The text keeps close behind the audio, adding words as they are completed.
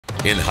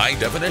in high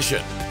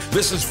definition.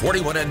 This is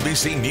 41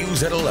 NBC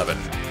News at 11.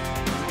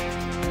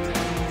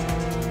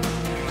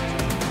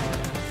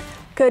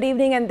 Good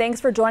evening and thanks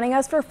for joining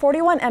us for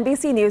 41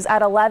 NBC News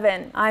at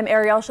 11. I'm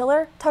Ariel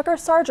Schiller. Tucker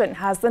Sargent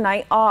has the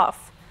night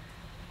off.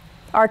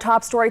 Our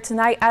top story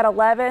tonight at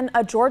 11,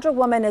 a Georgia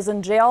woman is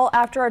in jail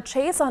after a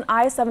chase on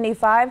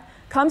I-75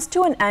 comes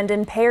to an end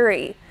in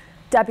Perry.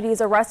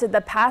 Deputies arrested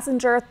the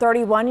passenger,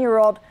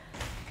 31-year-old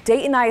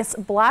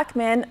Daytonite black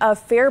man of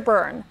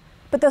Fairburn.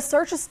 But the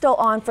search is still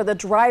on for the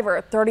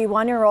driver,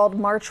 31-year-old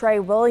Martre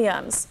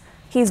Williams.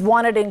 He's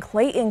wanted in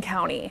Clayton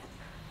County.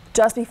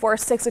 Just before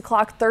 6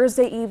 o'clock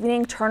Thursday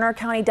evening, Turner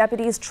County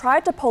deputies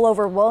tried to pull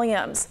over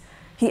Williams.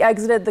 He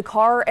exited the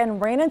car and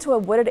ran into a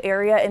wooded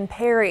area in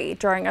Perry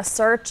during a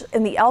search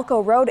in the Elko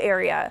Road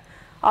area.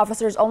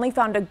 Officers only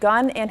found a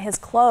gun and his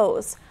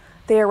clothes.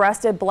 They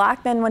arrested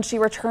Blackman when she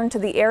returned to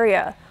the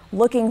area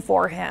looking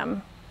for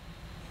him.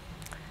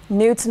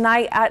 New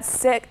tonight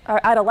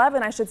at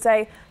 11,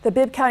 the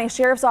Bibb County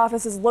Sheriff's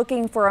Office is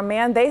looking for a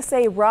man they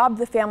say robbed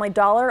the Family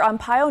Dollar on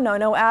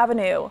Pionono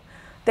Avenue.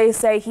 They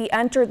say he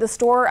entered the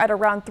store at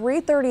around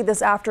 3:30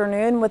 this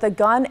afternoon with a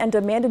gun and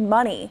demanded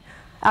money.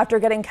 After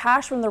getting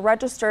cash from the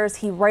registers,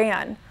 he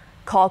ran.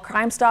 Call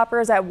Crime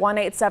Stoppers at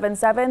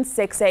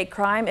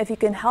 1-877-68-CRIME if you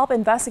can help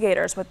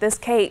investigators with this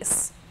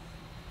case.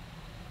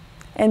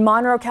 In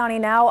Monroe County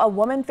now, a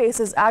woman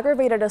faces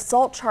aggravated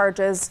assault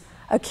charges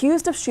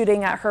accused of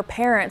shooting at her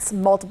parents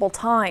multiple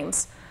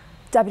times.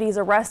 Deputies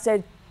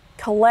arrested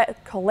Kalela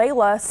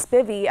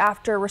Spivey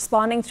after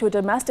responding to a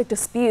domestic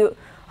dispute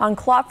on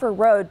Clotford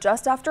Road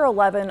just after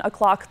 11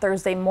 o'clock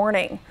Thursday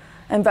morning.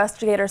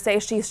 Investigators say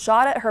she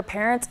shot at her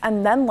parents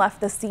and then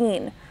left the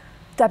scene.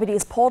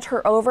 Deputies pulled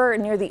her over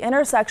near the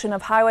intersection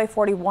of Highway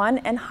 41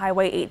 and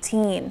Highway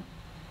 18.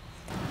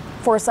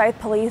 Forsyth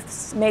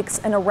Police makes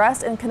an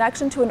arrest in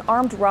connection to an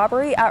armed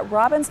robbery at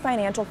Robbins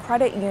Financial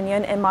Credit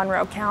Union in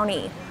Monroe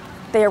County.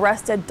 They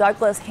arrested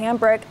Douglas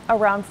Hambrick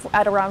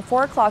at around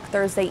 4 o'clock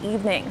Thursday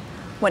evening.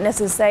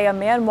 Witnesses say a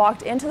man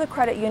walked into the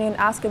credit union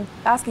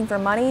asking for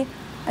money,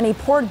 and he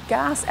poured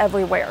gas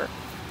everywhere.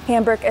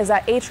 Hambrick is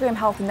at Atrium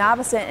Health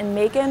Navicent in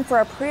Macon for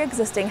a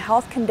pre-existing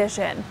health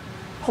condition.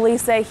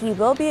 Police say he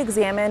will be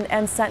examined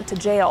and sent to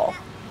jail.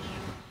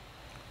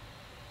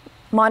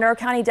 Monroe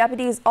County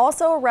deputies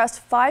also arrest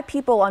 5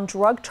 people on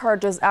drug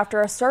charges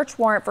after a search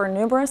warrant for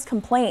numerous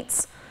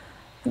complaints.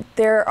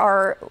 There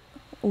are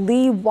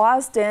Lee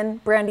Wasden,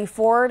 Brandy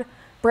Ford,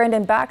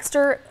 Brandon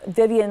Baxter,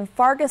 Vivian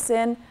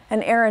Farguson,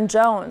 and Aaron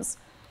Jones.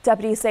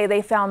 Deputies say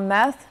they found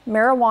meth,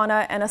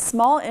 marijuana, and a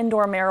small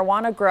indoor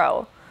marijuana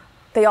grow.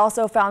 They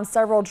also found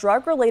several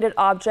drug-related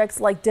objects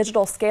like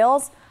digital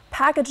scales,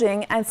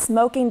 packaging, and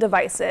smoking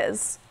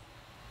devices.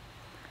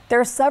 There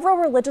are several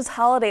religious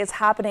holidays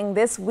happening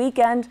this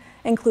weekend,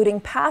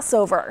 including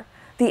Passover.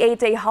 The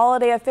 8-day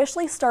holiday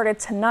officially started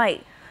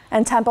tonight,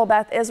 and Temple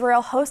Beth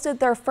Israel hosted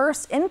their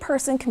first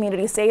in-person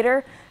community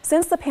Seder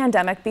since the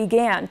pandemic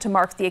began to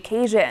mark the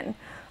occasion.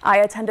 I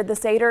attended the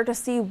Seder to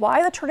see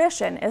why the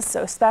tradition is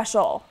so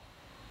special.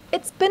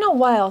 It's been a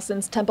while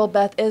since Temple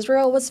Beth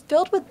Israel was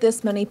filled with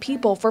this many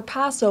people for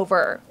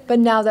Passover. But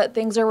now that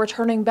things are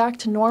returning back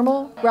to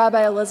normal,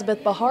 Rabbi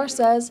Elizabeth Bahar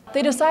says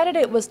they decided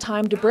it was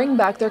time to bring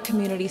back their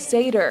community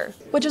Seder,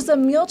 which is a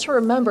meal to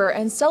remember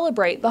and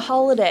celebrate the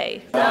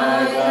holiday.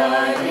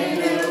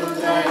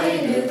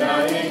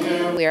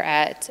 We're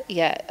at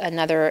yet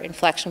another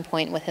inflection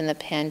point within the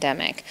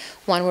pandemic,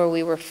 one where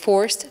we were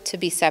forced to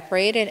be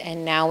separated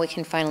and now we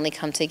can finally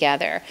come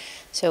together.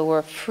 So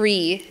we're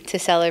free to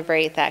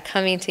celebrate that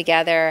coming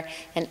together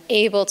and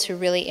able to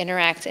really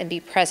interact and be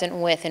present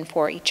with and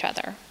for each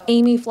other.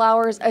 Amy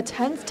Flowers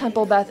attends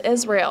Temple Beth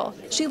Israel.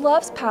 She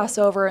loves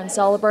Passover and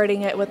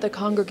celebrating it with the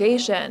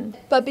congregation.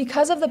 But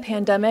because of the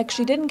pandemic,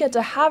 she didn't get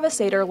to have a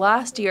Seder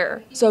last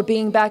year. So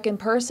being back in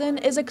person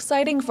is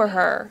exciting for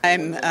her.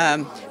 I'm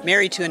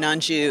married to a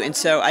non-Jew, and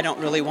so I don't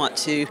really want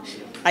to.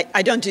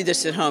 I don't do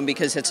this at home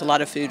because it's a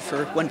lot of food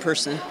for one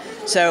person.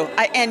 So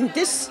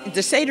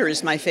the Seder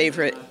is my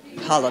favorite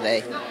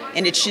holiday,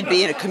 and it should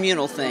be a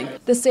communal thing.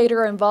 The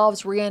Seder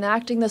involves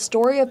reenacting the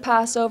story of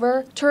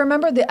Passover to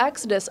remember the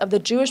exodus of the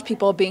Jewish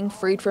people being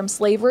freed from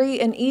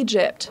slavery in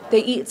Egypt.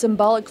 They eat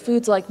symbolic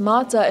foods like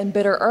matzah and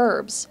bitter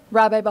herbs.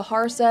 Rabbi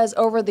Bahar says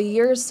over the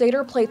years,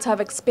 Seder plates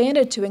have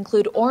expanded to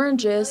include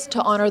oranges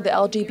to honor the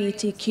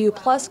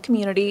LGBTQ+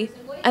 community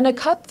and a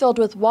cup filled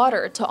with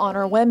water to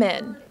honor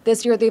women.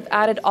 This year they've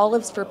added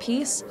olives for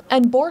peace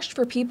and borscht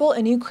for people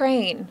in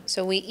Ukraine.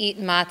 So we eat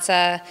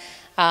matzah,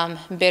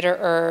 bitter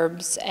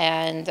herbs,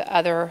 and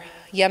other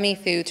yummy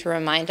food to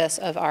remind us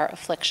of our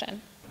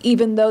affliction.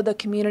 Even though the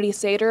community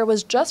Seder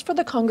was just for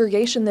the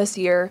congregation this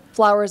year,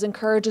 Flowers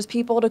encourages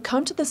people to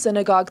come to the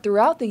synagogue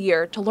throughout the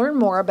year to learn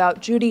more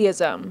about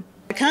Judaism.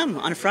 Come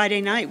on a Friday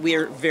night. We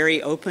are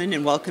very open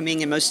and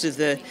welcoming, and most of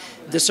the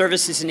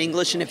service is in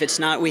English, and if it's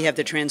not, we have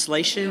the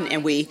translation,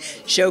 and we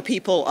show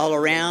people all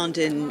around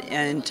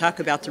and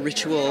talk about the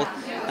ritual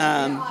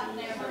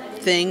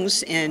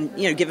things, and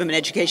give them an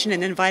education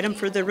and invite them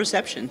for the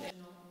reception.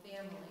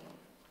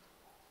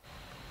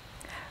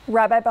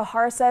 Rabbi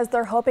Bahar says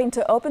they're hoping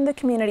to open the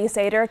community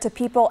Seder to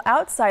people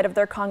outside of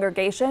their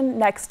congregation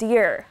next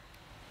year.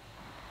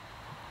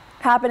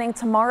 Happening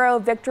tomorrow,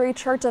 Victory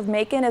Church of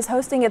Macon is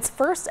hosting its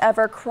first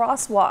ever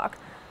crosswalk.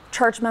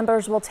 Church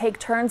members will take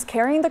turns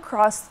carrying the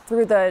cross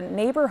through the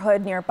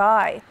neighborhood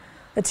nearby.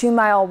 The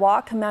 2-mile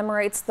walk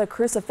commemorates the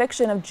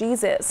crucifixion of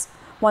Jesus.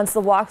 Once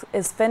the walk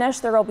is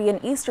finished, there will be an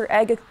Easter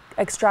egg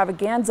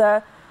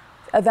extravaganza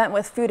event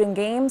with food and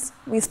games.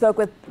 We spoke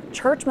with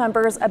church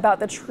members about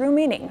the true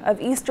meaning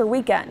of Easter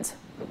weekend.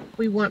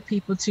 We want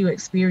people to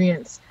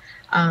experience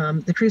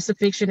the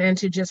crucifixion and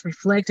to just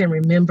reflect and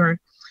remember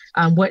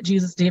what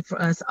Jesus did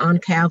for us on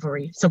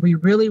Calvary. So we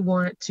really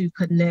want to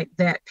connect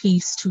that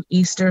piece to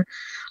Easter.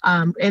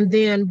 And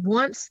then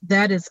once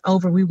that is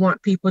over, we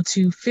want people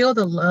to feel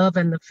the love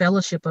and the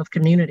fellowship of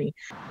community.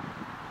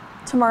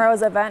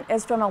 Tomorrow's event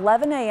is from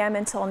 11 a.m.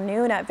 until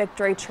noon at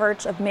Victory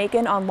Church of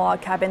Macon on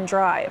Log Cabin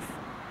Drive.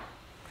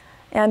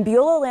 And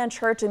Beulah Land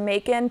Church in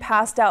Macon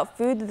passed out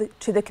food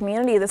to the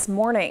community this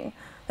morning.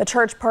 The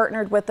church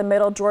partnered with the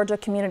Middle Georgia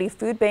Community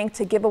Food Bank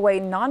to give away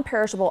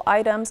non-perishable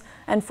items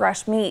and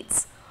fresh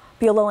meats.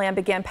 Beulah Land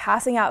began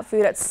passing out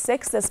food at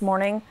 6 this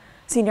morning.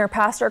 Senior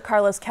Pastor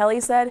Carlos Kelly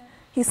said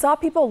he saw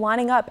people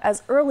lining up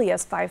as early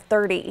as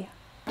 5:30.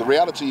 The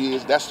reality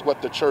is that's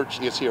what the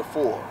church is here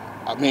for.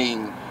 I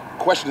mean,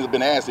 questions have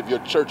been asked, if your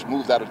church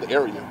moves out of the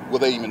area, will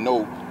they even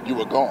know you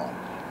were gone?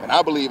 And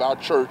I believe our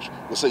church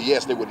will say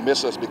yes, they would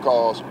miss us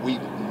because we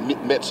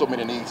met so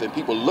many needs, and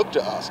people look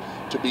to us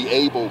to be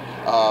able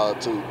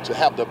to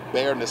have the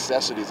bare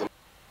necessities.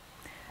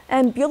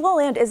 And Beulah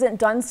Land isn't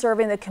done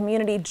serving the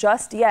community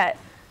just yet.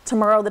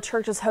 Tomorrow, the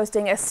church is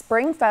hosting a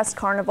Spring Fest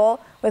Carnival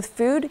with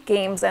food,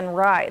 games, and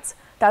rides.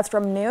 That's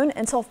from noon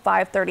until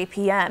 5:30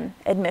 p.m.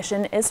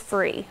 Admission is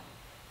free.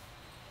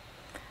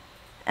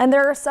 And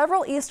there are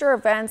several Easter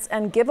events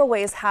and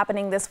giveaways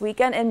happening this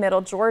weekend in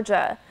Middle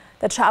Georgia.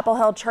 The Chapel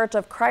Hill Church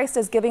of Christ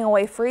is giving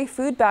away free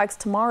food bags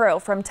tomorrow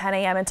from 10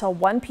 a.m. until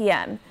 1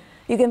 p.m.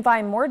 You can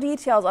find more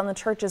details on the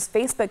church's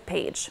Facebook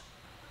page.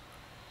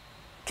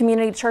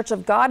 Community Church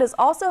of God is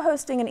also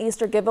hosting an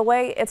Easter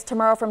giveaway. It's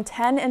tomorrow from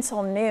 10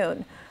 until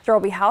noon. There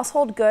will be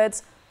household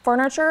goods,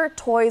 furniture,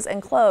 toys,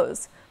 and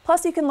clothes.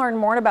 Plus, you can learn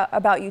more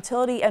about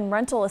utility and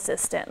rental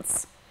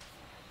assistance.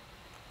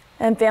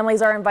 And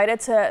families are invited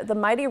to the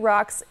Mighty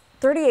Rocks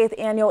 38th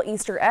Annual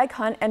Easter Egg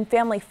Hunt and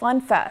Family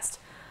Fun Fest.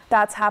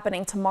 That's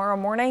happening tomorrow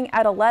morning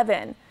at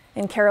 11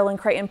 in Carolyn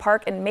Creighton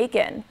Park in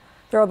Macon.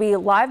 There will be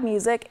live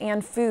music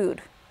and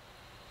food.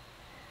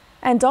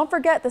 And don't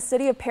forget, the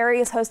City of Perry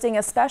is hosting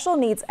a special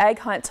needs egg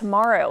hunt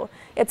tomorrow.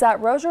 It's at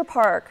Rozier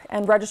Park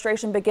and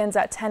registration begins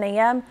at 10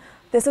 a.m.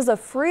 This is a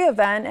free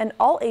event and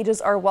all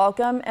ages are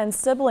welcome, and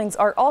siblings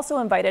are also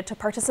invited to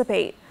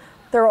participate.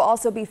 There will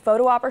also be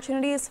photo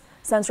opportunities,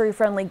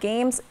 sensory-friendly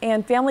games,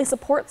 and family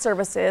support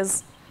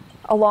services,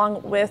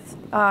 along with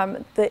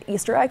the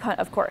Easter egg hunt,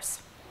 of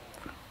course.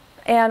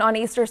 And on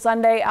Easter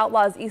Sunday,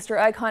 Outlaws Easter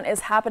Egg Hunt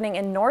is happening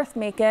in North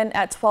Macon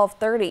at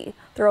 12:30.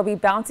 There will be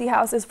bouncy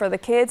houses for the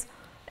kids,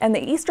 and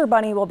the Easter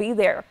Bunny will be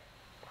there.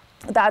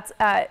 That's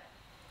at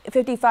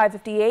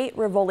 5558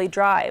 Rivoli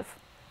Drive.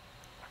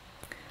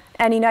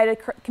 And United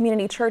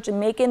Community Church in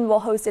Macon will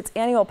host its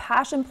annual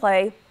Passion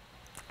Play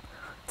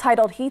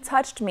titled He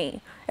Touched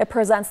Me. It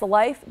presents the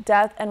life,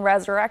 death, and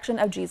resurrection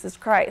of Jesus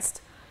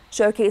Christ,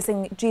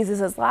 showcasing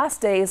Jesus'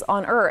 last days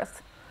on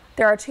earth.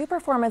 There are 2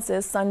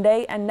 performances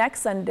Sunday and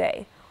next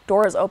Sunday.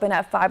 Doors open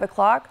at 5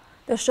 o'clock.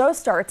 The show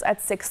starts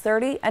at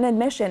 6:30 and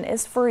admission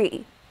is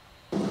free.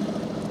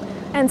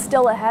 And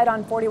still ahead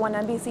on 41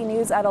 NBC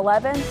News at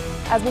 11,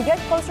 as we get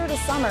closer to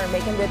summer,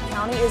 Macon-Bibb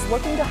County is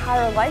looking to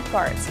hire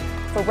lifeguards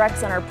for rec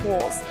center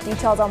pools.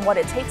 Details on what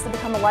it takes to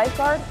become a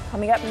lifeguard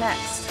coming up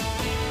next.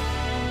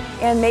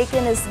 And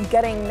Macon is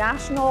getting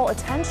national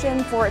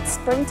attention for its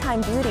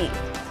springtime beauty.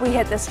 We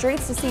hit the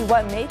streets to see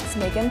what makes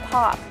Macon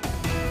pop.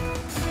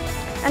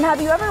 And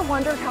have you ever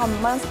wondered how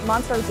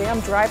Monster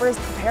Jam drivers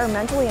prepare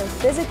mentally and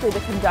physically to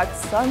conduct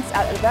stunts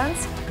at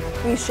events?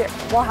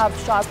 We'll have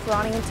Shaz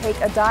Pirani take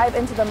a dive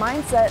into the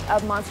mindset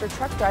of monster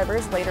truck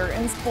drivers later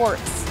in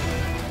sports.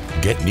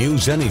 Get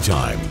news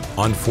anytime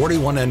on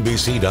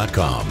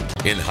 41NBC.com.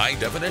 In high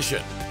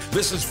definition,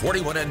 this is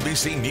 41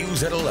 NBC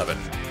News at 11.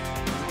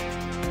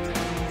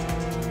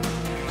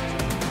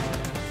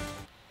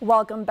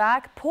 Welcome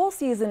back. Pool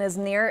season is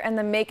near, and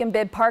the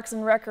Macon-Bibb Parks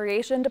and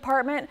Recreation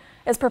Department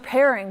is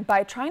preparing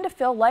by trying to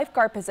fill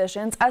lifeguard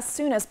positions as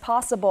soon as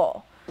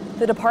possible.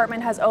 The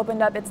department has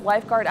opened up its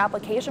lifeguard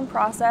application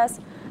process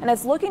and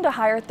is looking to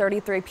hire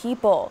 33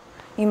 people.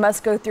 You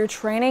must go through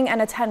training and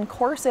attend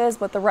courses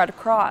with the Red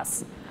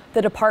Cross.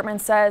 The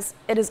department says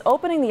it is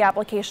opening the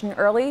application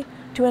early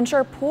to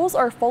ensure pools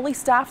are fully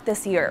staffed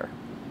this year.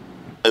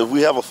 If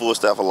we have a full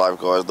staff of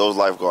lifeguards, those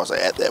lifeguards are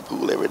at that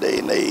pool every day,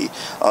 and they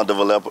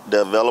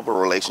develop a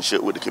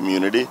relationship with the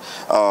community.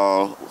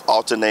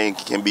 Alternating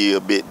can be a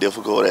bit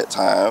difficult at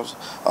times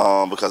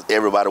because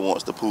everybody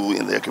wants the pool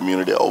in their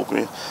community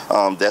open.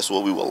 That's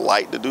what we would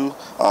like to do.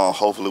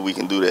 Hopefully we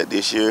can do that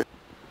this year.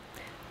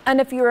 And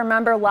if you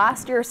remember,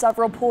 last year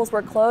several pools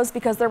were closed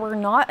because there were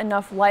not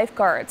enough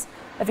lifeguards.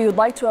 If you would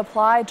like to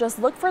apply, just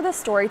look for this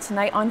story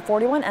tonight on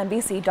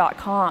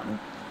 41NBC.com.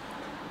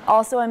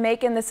 Also in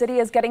Macon, the city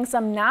is getting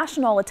some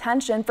national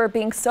attention for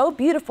being so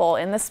beautiful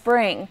in the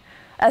spring.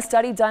 A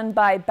study done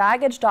by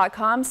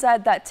Baggage.com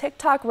said that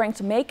TikTok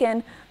ranked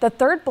Macon the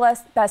third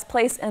best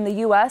place in the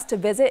U.S. to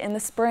visit in the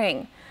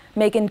spring.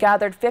 Macon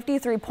gathered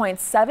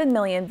 53.7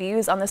 million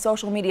views on the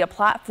social media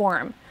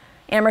platform.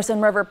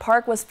 Emerson River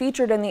Park was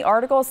featured in the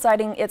article,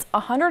 citing its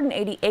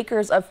 180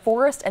 acres of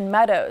forest and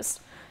meadows.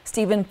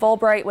 Stephen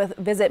Fulbright with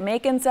Visit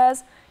Macon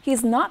says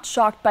he's not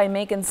shocked by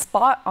Macon's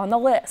spot on the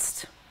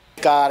list.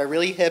 Got a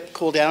really hip,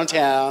 cool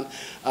downtown.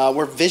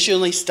 We're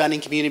visually stunning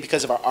community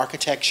because of our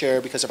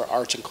architecture, because of our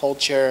arts and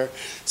culture.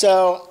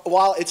 So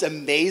while it's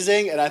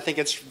amazing and I think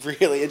it's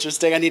really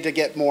interesting, I need to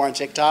get more on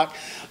TikTok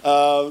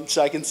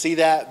so I can see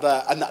that,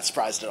 but I'm not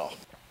surprised at all.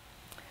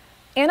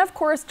 And of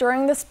course,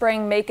 during the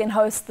spring, Macon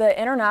hosts the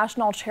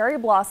International Cherry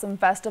Blossom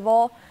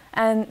Festival,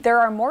 and there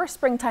are more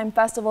springtime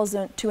festivals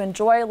to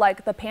enjoy,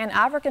 like the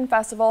Pan-African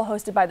Festival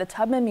hosted by the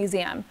Tubman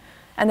Museum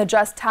and the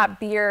Just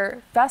Tap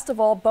Beer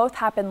Festival. Both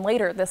happen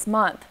later this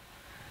month.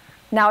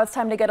 Now it's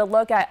time to get a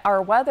look at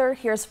our weather.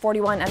 Here's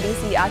 41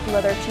 NBC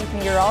AccuWeather Chief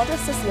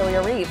Meteorologist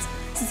Cecilia Reeves.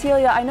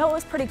 Cecilia, I know it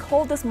was pretty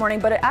cold this morning,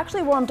 but it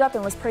actually warmed up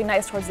and was pretty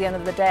nice towards the end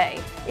of the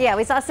day. Yeah,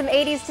 we saw some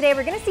 80s today.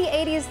 We're going to see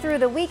 80s through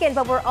the weekend,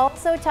 but we're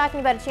also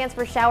talking about a chance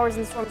for showers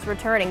and storms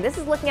returning. This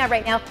is looking at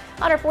right now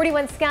on our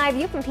 41 Sky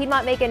View from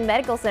Piedmont Macon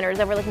Medical Center,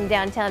 overlooking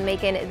downtown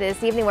Macon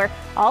this evening, where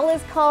all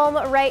is calm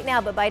right now.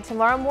 But by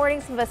tomorrow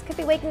morning, some of us could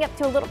be waking up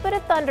to a little bit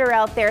of thunder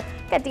out there.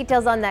 Got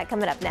details on that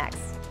coming up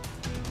next.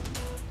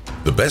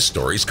 The best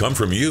stories come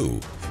from you.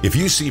 If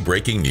you see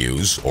breaking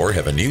news or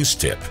have a news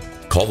tip,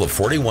 call the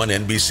 41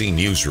 NBC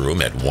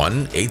newsroom at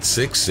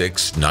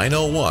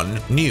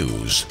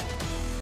 1-866-901-NEWS.